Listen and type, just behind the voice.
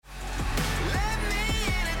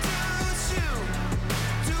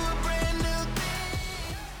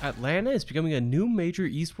Atlanta is becoming a new major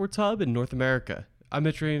esports hub in North America. I'm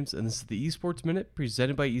Mitch Reams, and this is the Esports Minute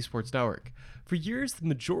presented by Esports Network. For years, the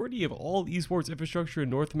majority of all esports infrastructure in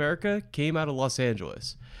North America came out of Los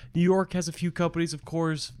Angeles. New York has a few companies, of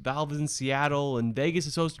course, Valve is in Seattle, and Vegas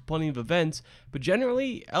has hosted plenty of events, but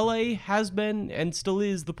generally, LA has been and still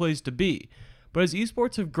is the place to be. But as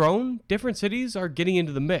esports have grown, different cities are getting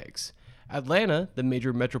into the mix. Atlanta, the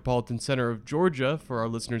major metropolitan center of Georgia for our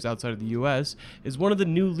listeners outside of the US, is one of the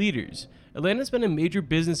new leaders. Atlanta's been a major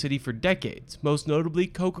business city for decades. Most notably,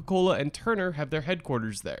 Coca-Cola and Turner have their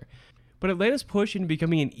headquarters there. But Atlanta's push into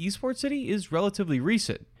becoming an esports city is relatively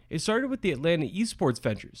recent. It started with the Atlanta Esports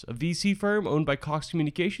Ventures, a VC firm owned by Cox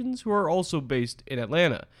Communications, who are also based in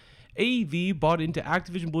Atlanta. AEV bought into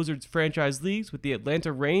Activision Blizzard's franchise leagues with the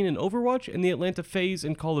Atlanta Reign and Overwatch and the Atlanta FaZe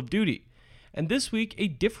and Call of Duty. And this week, a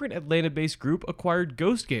different Atlanta-based group acquired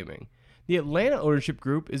Ghost Gaming. The Atlanta ownership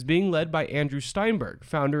group is being led by Andrew Steinberg,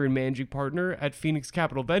 founder and managing partner at Phoenix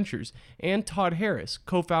Capital Ventures, and Todd Harris,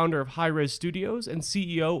 co-founder of Hi-Rez Studios and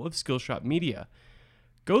CEO of Skillshot Media.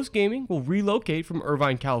 Ghost Gaming will relocate from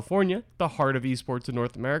Irvine, California, the heart of esports in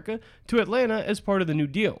North America, to Atlanta as part of the new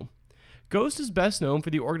deal. Ghost is best known for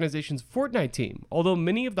the organization's Fortnite team, although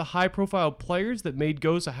many of the high-profile players that made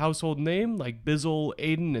Ghost a household name, like Bizzle,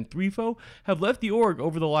 Aiden, and Threefo, have left the org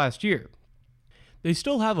over the last year. They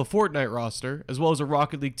still have a Fortnite roster, as well as a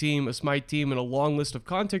Rocket League team, a Smite team, and a long list of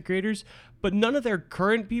content creators, but none of their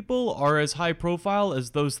current people are as high-profile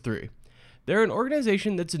as those three. They're an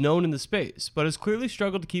organization that's known in the space, but has clearly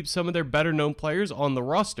struggled to keep some of their better-known players on the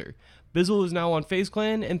roster. Bizzle is now on FaZe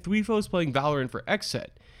Clan, and Threefo is playing Valorant for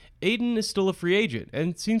Xset. Aiden is still a free agent,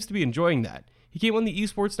 and seems to be enjoying that. He came on the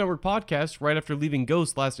Esports Network podcast right after leaving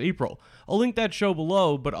Ghost last April. I'll link that show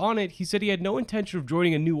below, but on it, he said he had no intention of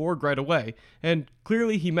joining a new org right away, and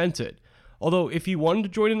clearly he meant it. Although, if he wanted to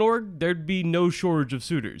join an org, there'd be no shortage of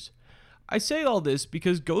suitors. I say all this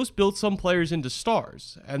because Ghost built some players into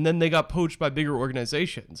stars, and then they got poached by bigger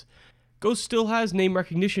organizations. Ghost still has name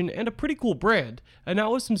recognition and a pretty cool brand, and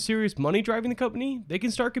now with some serious money driving the company, they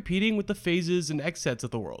can start competing with the FaZes and Xsets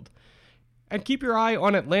of the world. And keep your eye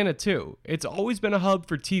on Atlanta too. It's always been a hub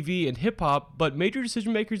for TV and hip-hop, but major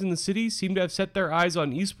decision makers in the city seem to have set their eyes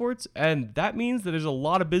on esports, and that means that there's a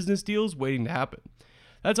lot of business deals waiting to happen.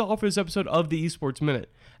 That's all for this episode of the Esports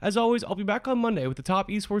Minute. As always, I'll be back on Monday with the top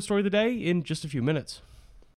esports story of the day in just a few minutes.